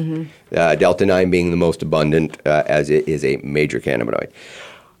 Mm-hmm. Delta 9 being the most abundant as it is a major cannabinoid.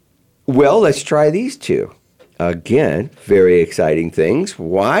 Well, let's try these two. Again, very exciting things.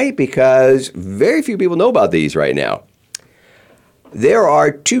 Why? Because very few people know about these right now. There are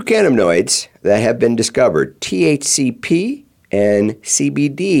two cannabinoids that have been discovered, THCP and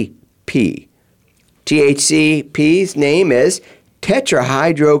CBDP. THCP's name is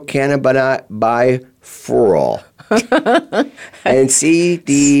tetrahydrocannabinol. And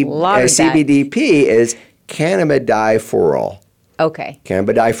CBDP is cannabidiol. Okay.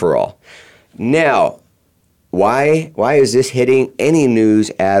 Cannabidiol. Now, why is this hitting any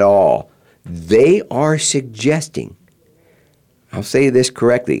news at all? They are suggesting, I'll say this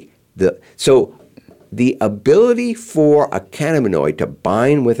correctly, the ability for a cannabinoid to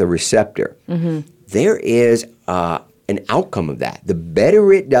bind with a receptor, there is an outcome of that. The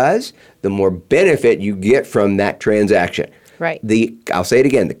better it does, the more benefit you get from that transaction. Right. I'll say it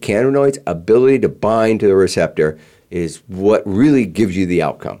again, the cannabinoid's ability to bind to the receptor is what really gives you the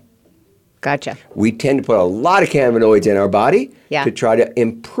outcome. Gotcha. We tend to put a lot of cannabinoids in our body to try to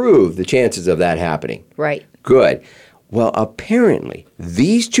improve the chances of that happening. Right. Good. Well, apparently,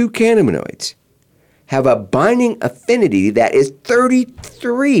 these two cannabinoids have a binding affinity that is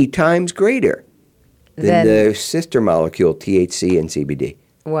 33 times greater than the sister molecule THC and CBD.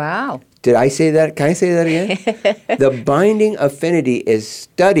 Wow. Did I say that? Can I say that again? The binding affinity is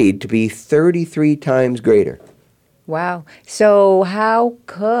studied to be 33 times greater. Wow. So how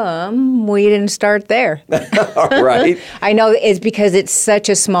come we didn't start there? Right. I know it's because it's such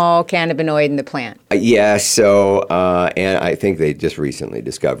a small cannabinoid in the plant. Yeah, so, and I think they just recently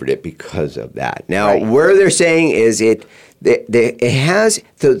discovered it because of that. Now, where they're saying is it has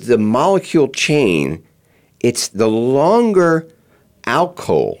the molecule chain, it's the longer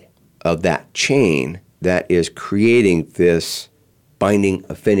alcohol of that chain that is creating this binding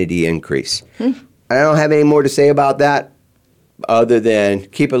affinity increase. I don't have any more to say about that other than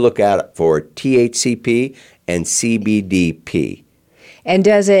keep a lookout for THCP and CBDP. And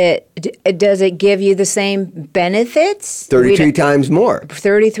does it give you the same benefits? 33 times more.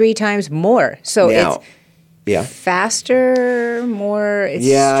 33 times more. So now, it's faster, more, it's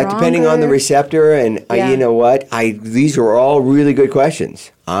stronger? Depending on the receptor. And you know what? These are all really good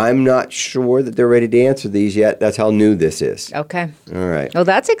questions. I'm not sure that they're ready to answer these yet. That's how new this is. Okay. All right. Well,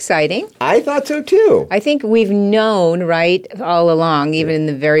 that's exciting. I thought so, too. I think we've known, right, all along, even in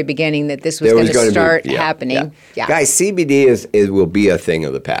the very beginning, that this was going to start happening. Yeah. Guys, CBD will be a thing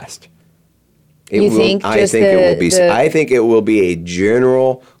of the past. I think it will be a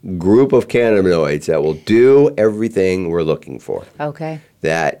general group of cannabinoids that will do everything we're looking for. Okay.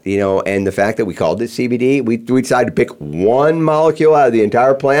 That, and the fact that we called it CBD, we decided to pick one molecule out of the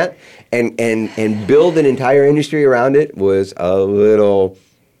entire plant and build an entire industry around it was a little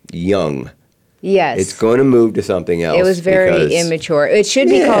young. Yes. It's going to move to something else. It was very immature. It should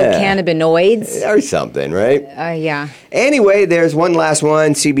be called cannabinoids. Or something, right? Yeah. Anyway, there's one last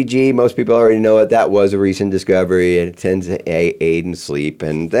one, CBG. Most people already know it. That was a recent discovery. It tends to aid in sleep.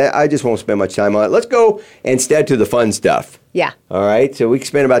 And I just won't spend much time on it. Let's go instead to the fun stuff. Yeah. All right. So we can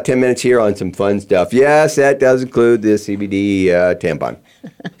spend about 10 minutes here on some fun stuff. Yes, that does include the CBD tampon.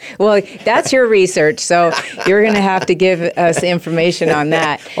 Well, that's your research, so you're going to have to give us information on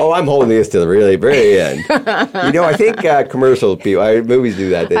that. Oh, I'm holding this to the really very end. I think commercial people, movies do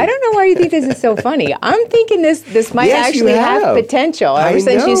that. I don't know why you think this is so funny. I'm thinking this might actually have potential. Ever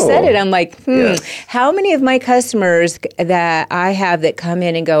since you said it, I'm like, how many of my customers that I have that come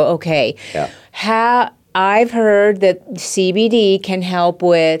in and go, okay, I've heard that CBD can help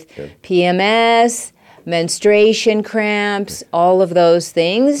with PMS, menstruation cramps, all of those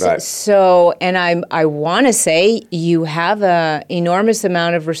things. Right. So, and I want to say you have an enormous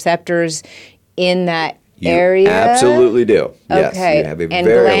amount of receptors in that area. Absolutely do. Yes, okay. you have a and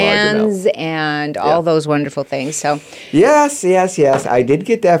very glands large amount. and all those wonderful things. So yes. I did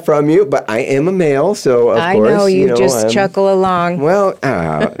get that from you, but I am a male, so of course. I know you just chuckle along. Well,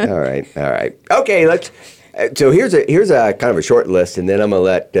 all right. Okay, let's. So here's a kind of a short list, and then I'm gonna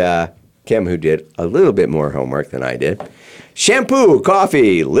let Kim, who did a little bit more homework than I did. Shampoo,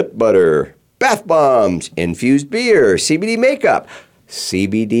 coffee, lip butter, bath bombs, infused beer, CBD makeup,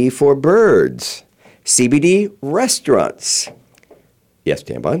 CBD for birds, CBD restaurants, yes,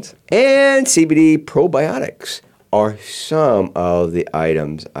 tampons, and CBD probiotics are some of the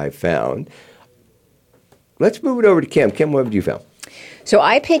items I found. Let's move it over to Kim. Kim, what have you found? So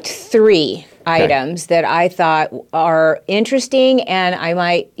I picked 3 items that I thought are interesting, and I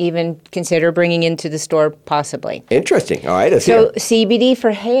might even consider bringing into the store possibly. Interesting. All right. So CBD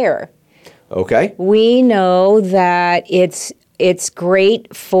for hair. Okay. We know that it's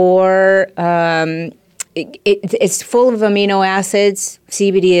great for it's full of amino acids.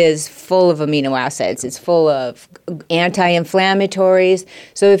 CBD is full of amino acids. It's full of anti-inflammatories.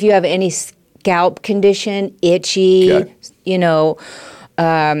 So if you have any scalp condition, itchy,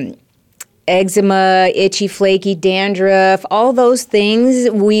 eczema, itchy, flaky, dandruff, all those things.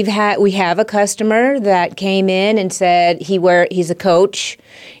 We have a customer that came in and said he's a coach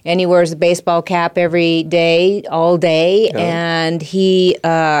and he wears a baseball cap every day, all day, and he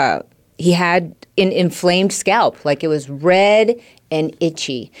had an inflamed scalp, like it was red and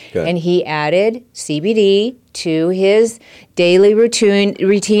itchy. Good. And he added CBD to his daily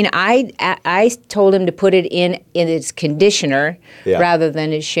routine. I told him to put it in his conditioner rather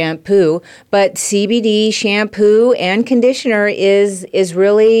than his shampoo. But CBD shampoo and conditioner is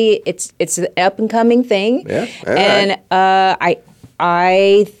really it's an up and coming thing. Yeah. And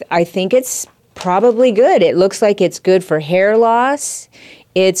I think it's probably good. It looks like it's good for hair loss.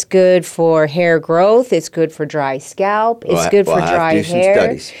 It's good for hair growth. It's good for dry scalp. It's good for dry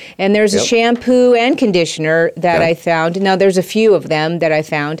hair. And there's a shampoo and conditioner that I found. Now, there's a few of them that I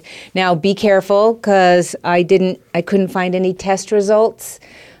found. Now, be careful because I couldn't find any test results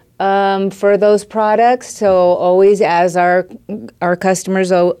for those products. So always, as our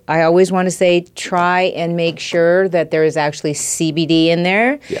customers, I always want to say, try and make sure that there is actually CBD in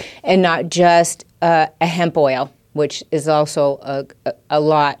there and not just a hemp oil, which is also a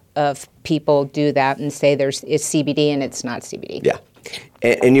lot of people do that and say it's CBD and it's not CBD. Yeah,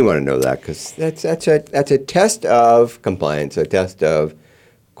 and you want to know that because that's a test of compliance, a test of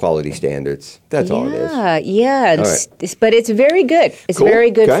quality standards. That's all it is. Yeah. Right. But it's very good. It's very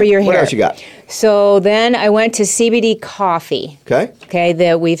good for your hair. What else you got? So then I went to CBD coffee. Okay,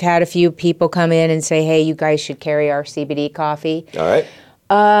 that we've had a few people come in and say, hey, you guys should carry our CBD coffee. All right.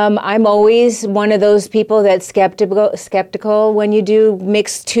 I'm always one of those people that's skeptical when you do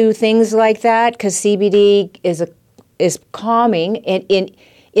mix 2 things like that, because CBD is calming, and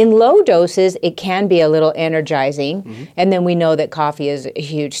in low doses it can be a little energizing, and then we know that coffee is a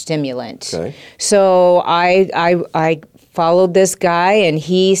huge stimulant. Okay. So I followed this guy, and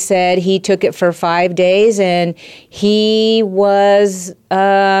he said he took it for 5 days, and he was.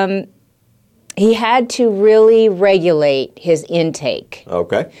 He had to really regulate his intake.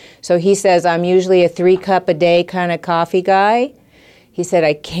 Okay. So he says, I'm usually a 3-cup-a-day kind of coffee guy. He said,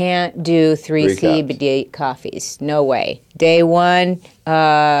 I can't do 3 CBD coffees. No way. Day 1,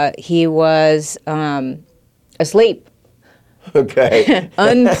 he was asleep. Okay.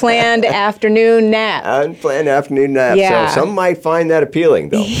 Unplanned afternoon nap. Unplanned afternoon nap. Yeah. So some might find that appealing,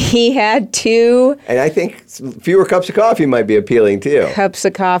 though. He had 2. And I think fewer cups of coffee might be appealing, too. Cups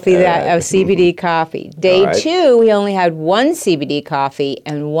of coffee, of CBD coffee. Day 2, we only had 1 CBD coffee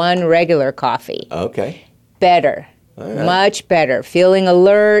and 1 regular coffee. Okay. Better. right. Much better. Feeling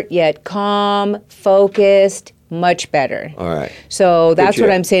alert, yet calm, focused, much better. All right. So that's Good what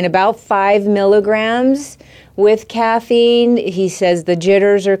shit. I'm saying. About 5 milligrams with caffeine. He says the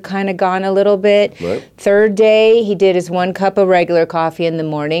jitters are kind of gone a little bit. Right. Third day, he did his 1 cup of regular coffee in the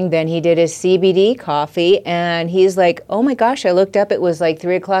morning. Then he did his CBD coffee. And he's like, oh my gosh, I looked up. It was like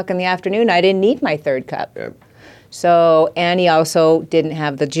 3 o'clock in the afternoon. I didn't need my 3rd cup. Yeah. So, and he also didn't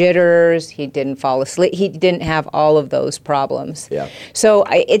have the jitters. He didn't fall asleep. He didn't have all of those problems. Yeah. So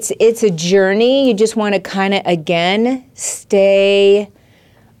it's a journey. You just want to kind of, again, stay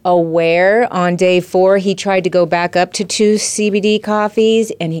aware. On day 4, he tried to go back up to 2 CBD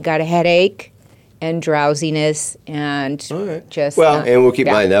coffees, and he got a headache and drowsiness and just... Well, and we'll keep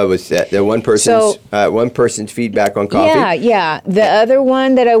in mind that was the one person's feedback on coffee. Yeah. The other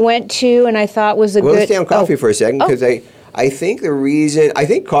one that I went to and I thought was a good... Let's stay on coffee for a second, because I think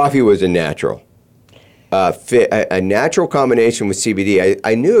coffee was a natural fit, a natural combination with CBD.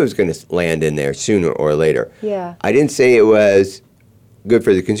 I knew it was going to land in there sooner or later. Yeah. I didn't say it was good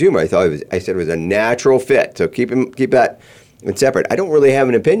for the consumer. I said it was a natural fit. So keep that separate. I don't really have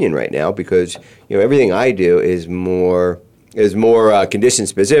an opinion right now, because everything I do is more condition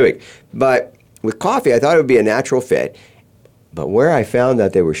specific. But with coffee, I thought it would be a natural fit. But where I found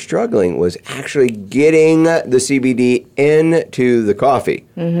that they were struggling was actually getting the CBD into the coffee.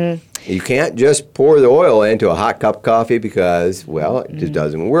 Mm-hmm. You can't just pour the oil into a hot cup of coffee because, it just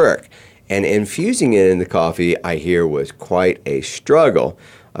doesn't work. And infusing it in the coffee, I hear, was quite a struggle.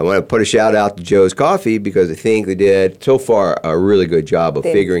 I want to put a shout out to Joe's Coffee, because I think they did, so far, a really good job of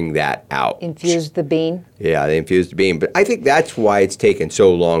figuring that out. Infused the bean? Yeah, they infused the bean. But I think that's why it's taken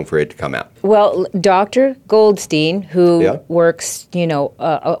so long for it to come out. Well, Dr. Goldstein, who works,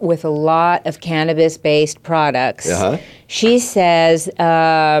 with a lot of cannabis-based products, she says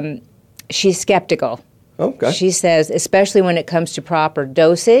she's skeptical. Okay. She says, especially when it comes to proper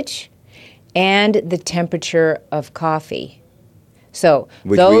dosage and the temperature of coffee. So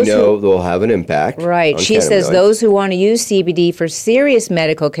which we know will have an impact. Right. She says those who want to use CBD for serious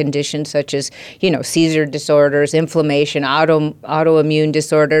medical conditions such as, seizure disorders, inflammation, autoimmune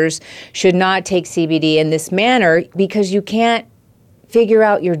disorders should not take CBD in this manner, because you can't figure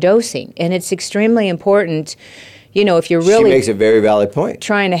out your dosing. And it's extremely important, if you're really... She makes a very valid point.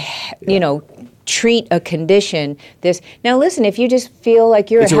 Trying to, treat a condition. Now listen, if you just feel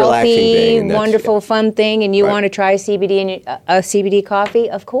like you're it's a healthy, thing, wonderful, fun thing, and you want to try CBD and a CBD coffee,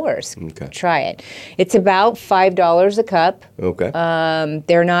 of course, try it. It's about $5 a cup. Okay.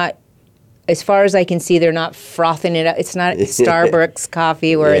 They're not, as far as I can see, they're not frothing it up. It's not Starbucks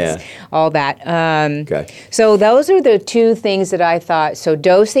coffee where it's all that. So those are the 2 things that I thought. So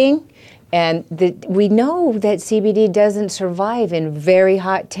dosing. And we know that CBD doesn't survive in very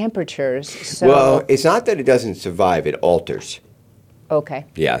hot temperatures. So. Well, it's not that it doesn't survive; it alters. Okay.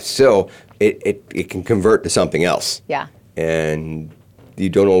 Yeah, so it can convert to something else. Yeah. And you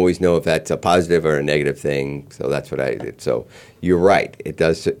don't always know if that's a positive or a negative thing. So that's what I did. So you're right. It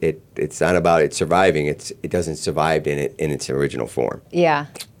does. It's not about it surviving. It doesn't survive in its original form. Yeah.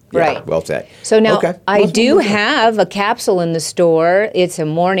 Yeah, right. Well said. So now I do have a capsule in the store. It's a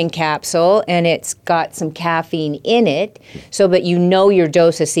morning capsule, and it's got some caffeine in it. So, but your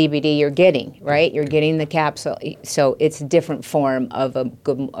dose of CBD you're getting, right? You're getting the capsule. So it's a different form of a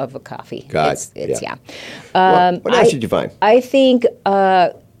coffee. What else did you find? I think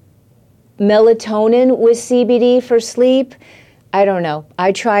melatonin with CBD for sleep. I don't know.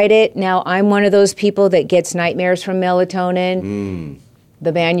 I tried it. Now I'm one of those people that gets nightmares from melatonin.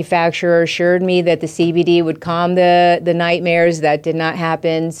 The manufacturer assured me that the CBD would calm the nightmares. That did not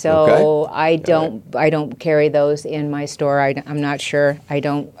happen. So I don't carry those in my store. I'm not sure.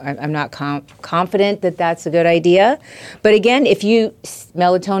 I'm not confident that that's a good idea. But again, if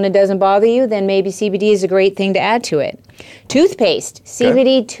melatonin doesn't bother you, then maybe CBD is a great thing to add to it. Toothpaste,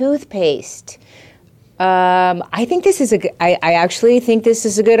 CBD toothpaste. I think this is I actually think this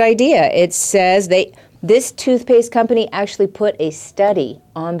is a good idea. It says this toothpaste company actually put a study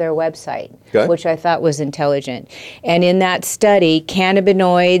on their website, which I thought was intelligent. And in that study,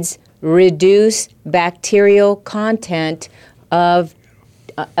 cannabinoids reduce bacterial content of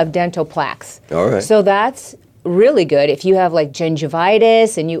dental plaques. All right. So that's really good. If you have like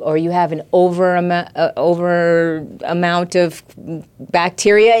gingivitis and you have an over amount of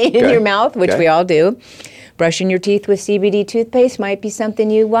bacteria in your mouth, which we all do, brushing your teeth with CBD toothpaste might be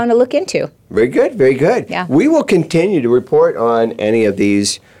something you want to look into. Very good, very good. Yeah. We will continue to report on any of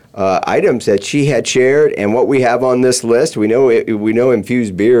these items that she had shared and what we have on this list. We know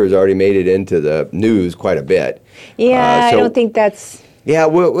infused beer has already made it into the news quite a bit. Yeah, I don't think that's Yeah,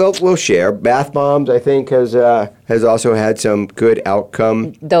 we'll share. Bath bombs, I think, has also had some good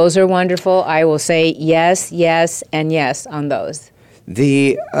outcome. Those are wonderful. I will say yes, yes, and yes on those.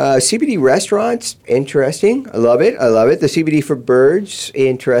 The CBD restaurants, interesting. I love it. The CBD for birds,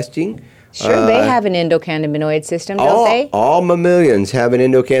 interesting. Sure, they have an endocannabinoid system, don't they? All mammalians have an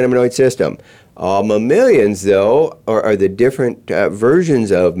endocannabinoid system. All mammalians, though, or the different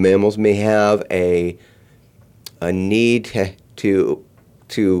versions of mammals may have a need to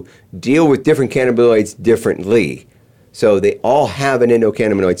deal with different cannabinoids differently. So they all have an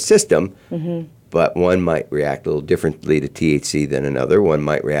endocannabinoid system, but one might react a little differently to THC than another. One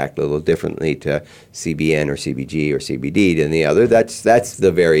might react a little differently to CBN or CBG or CBD than the other. That's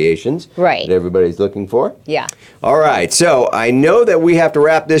the variations that everybody's looking for. Yeah. All right. So I know that we have to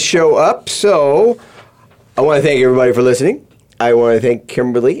wrap this show up. So I want to thank everybody for listening. I want to thank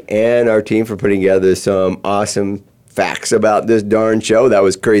Kimberly and our team for putting together some awesome facts about this darn show. That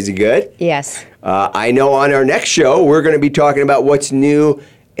was crazy good. Yes. I know on our next show, we're going to be talking about what's new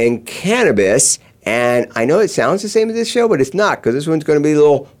in cannabis. And I know it sounds the same as this show, but it's not, because this one's going to be a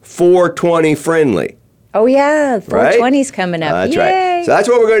little 420 friendly. Oh, yeah. 420's coming up. That's Yay. right. So that's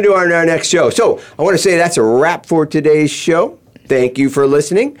what we're going to do on our next show. So I want to say that's a wrap for today's show. Thank you for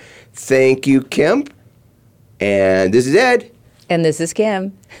listening. Thank you, Kim. And this is Ed. And this is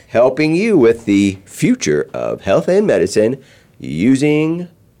Kim. Helping you with the future of health and medicine using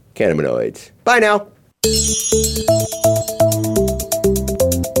cannabinoids. Bye now.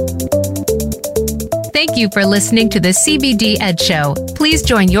 Thank you for listening to the CBD Ed Show. Please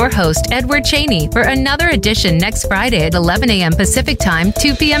join your host, Edward Cheney, for another edition next Friday at 11 a.m. Pacific Time,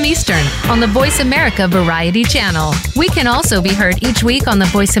 2 p.m. Eastern, on the Voice America Variety Channel. We can also be heard each week on the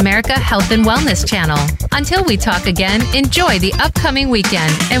Voice America Health and Wellness Channel. Until we talk again, enjoy the upcoming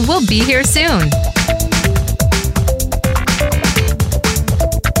weekend, and we'll be here soon.